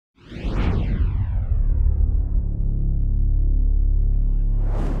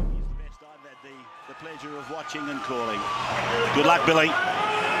Pleasure of watching and calling. Good luck, Billy.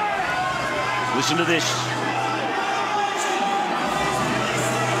 Listen to this.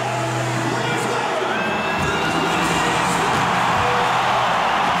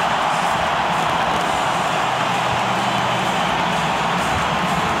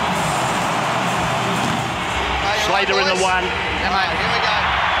 Slater in the one. Yeah, mate, here we go.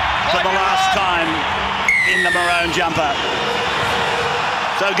 For the last time in the maroon jumper.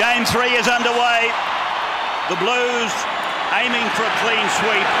 So game 3 is underway. The Blues aiming for a clean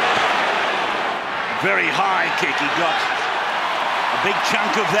sweep. Very high kick. He got a big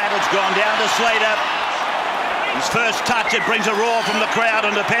chunk of that. It's gone down to Slater. His first touch, it brings a roar from the crowd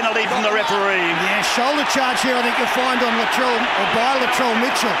and a penalty from the referee. Yeah, shoulder charge here I think you'll find on Latrell, or by Latrell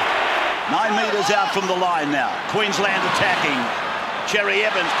Mitchell. 9 metres out from the line now. Queensland attacking. Cherry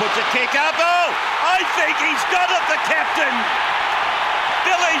Evans puts a kick up. Oh, I think he's got it, the captain.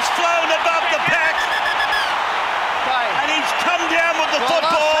 Billy's flown above the pack. And he's come down with the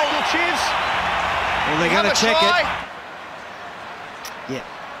football. Well, they're going to check it. Yeah.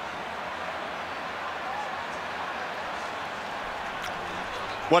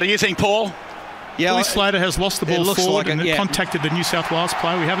 What do you think, Paul? Yeah, Billy Slater has lost the ball forward and contacted the New South Wales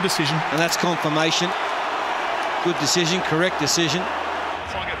player. We have a decision. And that's confirmation. Good decision, correct decision.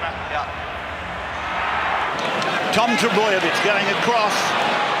 Tom Trebojevic going across.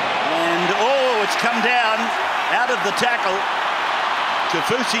 And, oh, it's come down out of the tackle.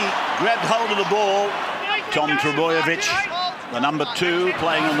 Kafusi grabbed hold of the ball. Tom Trebojevic, the number 2,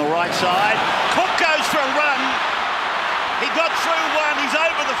 playing on the right side. Cook goes for a run. He got through one. He's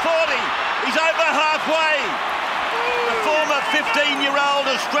over the 40. He's over halfway. The former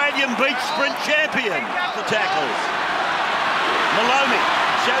 15-year-old Australian beach sprint champion. The tackles. Maloney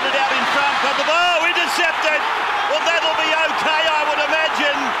showed it out in front. Got the ball. Intercepted. Well, that'll be okay, I would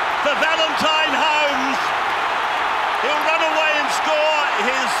imagine, for Valentine Holmes. He'll run away and score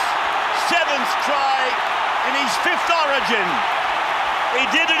his 7th try in his 5th origin. He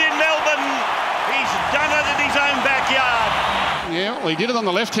did it in Melbourne. He's done it in his own backyard. Yeah, well, he did it on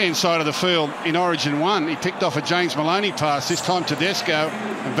the left-hand side of the field in Origin 1. He picked off a James Maloney pass, this time Tedesco,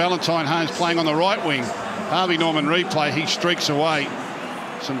 and Valentine Holmes playing on the right wing. Harvey Norman replay, he streaks away.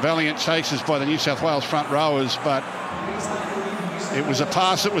 Some valiant chases by the New South Wales front rowers, but it was a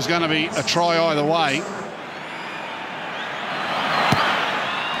pass that was going to be a try either way.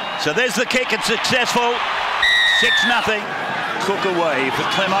 So there's the kick, it's successful. 6-0. Cook away for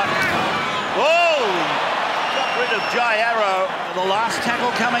Clemmer. Oh! Got rid of Jai Arrow. The last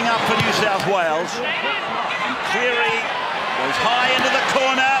tackle coming up for New South Wales. And Cleary goes high into the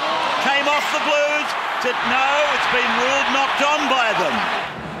corner. Came off the Blues. Said no, it's been ruled knocked on by them.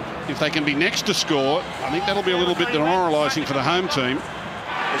 If they can be next to score, I think that'll be a little bit demoralising for the home team.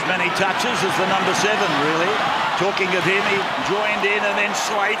 As many touches as the number 7, really. Talking of him, he joined in, and then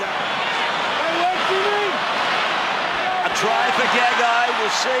Slater. A try for Gagai.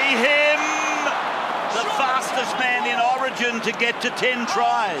 We'll see him, the fastest man in Origin to get to 10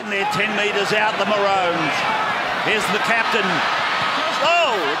 tries. And they're 10 metres out, the Maroons. Here's the captain.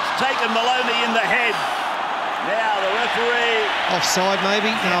 Oh, it's taken Maloney in the head. Now the referee. Offside maybe.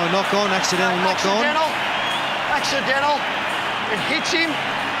 No, knock on, accidental knock on. Accidental. It hits him.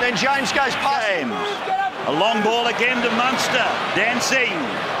 Then James goes past. James. A long ball again to Munster. Dancing.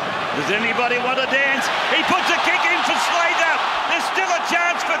 Does anybody want to dance? He puts a kick in for Slater. There's still a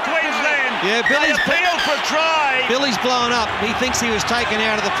chance for Queensland. Yeah, Billy's appealed for a try. Billy's blown up. He thinks he was taken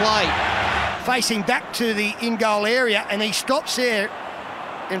out of the play. Facing back to the in-goal area, and he stops there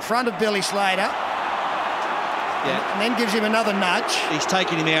in front of Billy Slater. Yeah. And then gives him another nudge. He's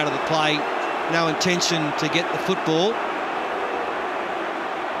taking him out of the play. No intention to get the football.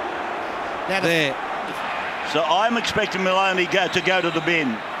 Now there. So I'm expecting Maloney to go to the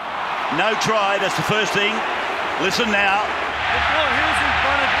bin. No try, that's the first thing. Listen now. Before he was in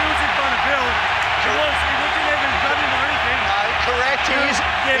front of Bill. He wasn't even grabbing or anything. No, correct. He is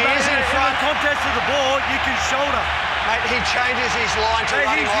in front. In the context of the ball, you can shoulder. Mate, he changes his line to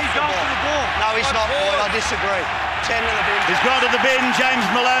running off he's the gone ball. for the ball. No, he's not, Boyd. I disagree. 10 in the bin. He's gone to the bin, James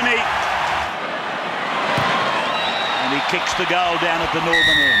Maloney. And he kicks the goal down at the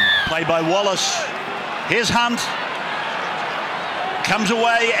northern end. Played by Wallace. Here's Hunt. Comes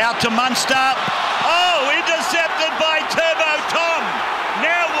away out to Munster. Oh, intercepted by Turbo Tom.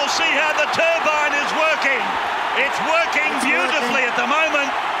 Now we'll see how the turbine is working. It's working beautifully at the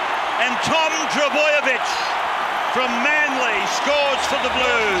moment. And Tom Trebojevic from Manly scores for the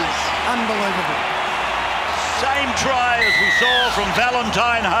Blues. Unbelievable. Same try as we saw from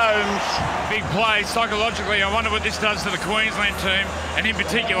Valentine Holmes. Big play psychologically. I wonder what this does to the Queensland team, and in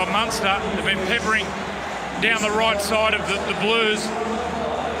particular Munster. They've been peppering down the right side of the Blues.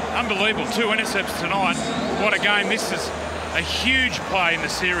 Unbelievable, 2 intercepts tonight. What a game. This is a huge play in the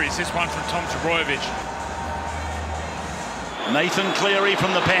series, this one from Tom Trbojevic. Nathan Cleary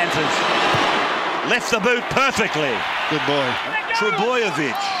from the Panthers. Left the boot perfectly. Good boy.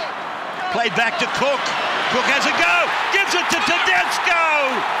 Trbojevic. Played back to Cook. Cook has a go. Gives it to Tedesco.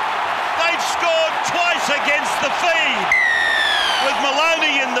 They've scored twice against the feed. With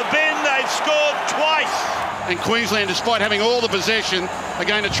Maloney in the bin, they've scored twice. And Queensland, despite having all the possession, are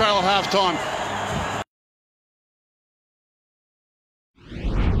going to trail at half-time.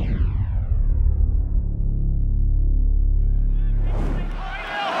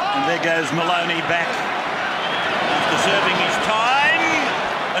 And there goes Maloney back after serving his time.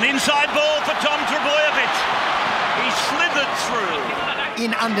 An inside ball for Tom Trbojevic. He slithered through.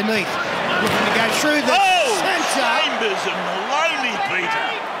 In underneath. Looking to go through the centre. Chambers and Maloney, Peter.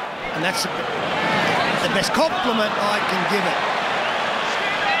 And that's the best compliment I can give it.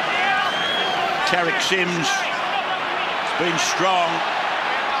 Tarek Sims has been strong.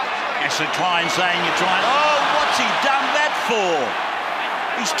 Ashley Klein saying you're trying. Oh, what's he done that for?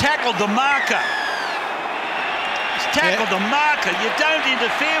 He's tackled the marker. He's tackled the marker. You don't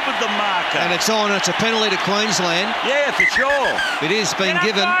interfere with the marker. And it's on. It's a penalty to Queensland. Yeah, for sure. It is being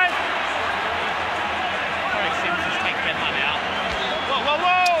given.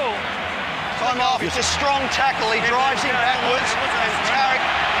 Time off. It's a strong tackle. He drives him backwards, and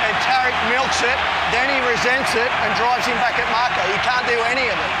Tarek milks it. Then he resents it and drives him back at marker. He can't do any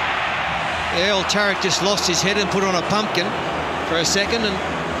of it. Yeah, well, Tarek just lost his head and put on a pumpkin for a second, and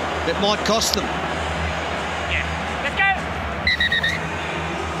it might cost them. Let's go.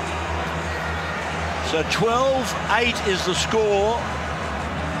 So 12-8 is the score.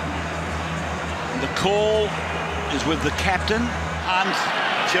 The call is with the captain. Hunt,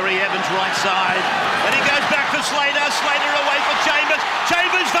 Cherry Evans right side. Then he goes back for Slater. Slater away for Chambers.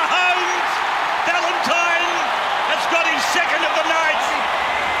 Chambers for Holmes. Valentine has got his second of the night.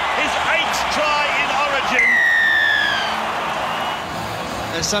 His 8th try in Origin.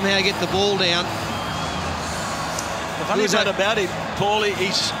 And somehow get the ball down. The funny thing about him, Paulie,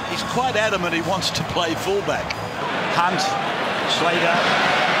 he's quite adamant he wants to play fullback. Hunt, Slater.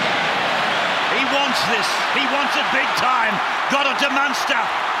 He wants this. He wants it big time. Got it to Munster.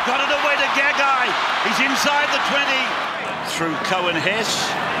 Got it away to Gagai. He's inside the 20. Through Cohen-Hess.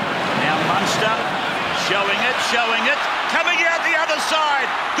 Now Munster. Showing it. Coming out the other side.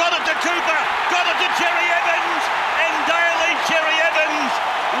 Got it to Cooper. Got it to Cherry Evans. And Daly Cherry Evans.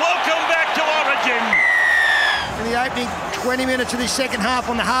 Welcome back to Origin. In the opening 20 minutes of this second half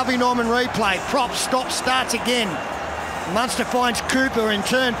on the Harvey Norman replay. Prop, stop, starts again. Munster finds Cooper, in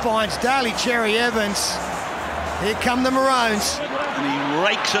turn finds Daly Cherry Evans. Here come the Maroons. And he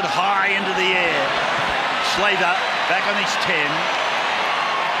rakes it high into the air. Slater back on his 10.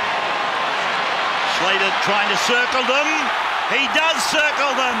 Slater trying to circle them. He does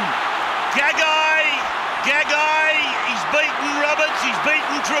circle them. Gagai. He's beaten Roberts. He's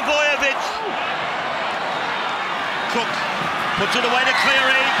beaten Trbojevic. Cook puts it away to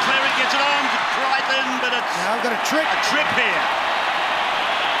Cleary. Cleary gets it on to Crichton, but it's Now I've got a trip here.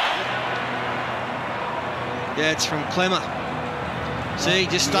 Yeah, it's from Clemmer. See, he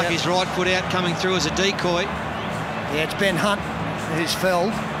just stuck his right foot out coming through as a decoy. Yeah, it's Ben Hunt who's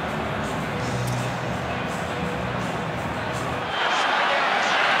felled.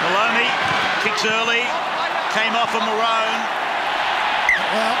 Maloney kicks early, came off a Maroon.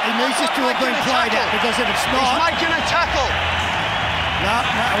 Well, he needs this to have been played out, because if it's not... He's making a tackle. No,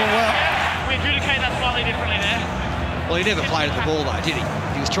 well... We adjudicate that slightly differently there. Well, he never played at the ball, though, did he?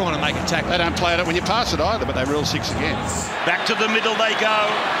 He was trying to make a tackle. They don't play at it when you pass it either, but they rule 6 again. Back to the middle they go.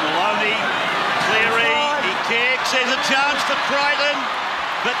 Maloney, Cleary, he kicks. There's a chance for Crichton,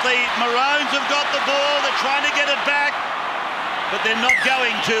 but the Maroons have got the ball. They're trying to get it back, but they're not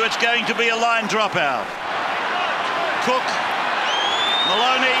going to. It's going to be a line dropout. Cook,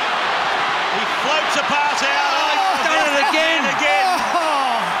 Maloney, he floats a pass out. Oh, done it again.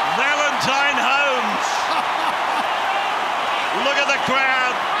 Valentine Holmes. Look at the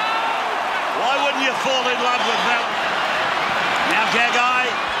crowd. Why wouldn't you fall in love with that? Now Gagai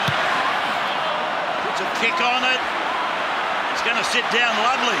puts a kick on it. It's going to sit down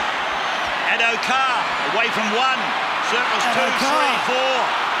lovely. Addo-Carr away from 1. Circles 2, 3,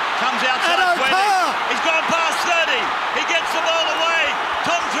 4. Comes outside 20. He's gone past 30. He gets the ball away.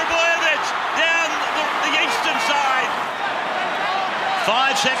 Tom Trbojevic down the eastern side.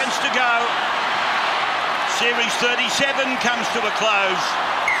 5 seconds to go. Series 37 comes to a close.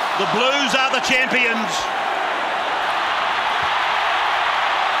 The Blues are the champions.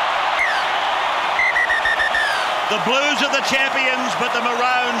 The Blues are the champions, but the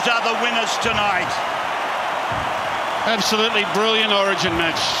Maroons are the winners tonight. Absolutely brilliant Origin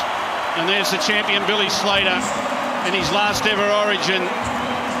match. And there's the champion, Billy Slater, in his last ever Origin.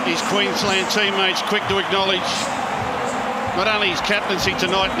 His Queensland teammates quick to acknowledge not only his captaincy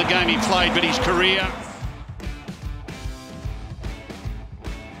tonight in the game he played, but his career.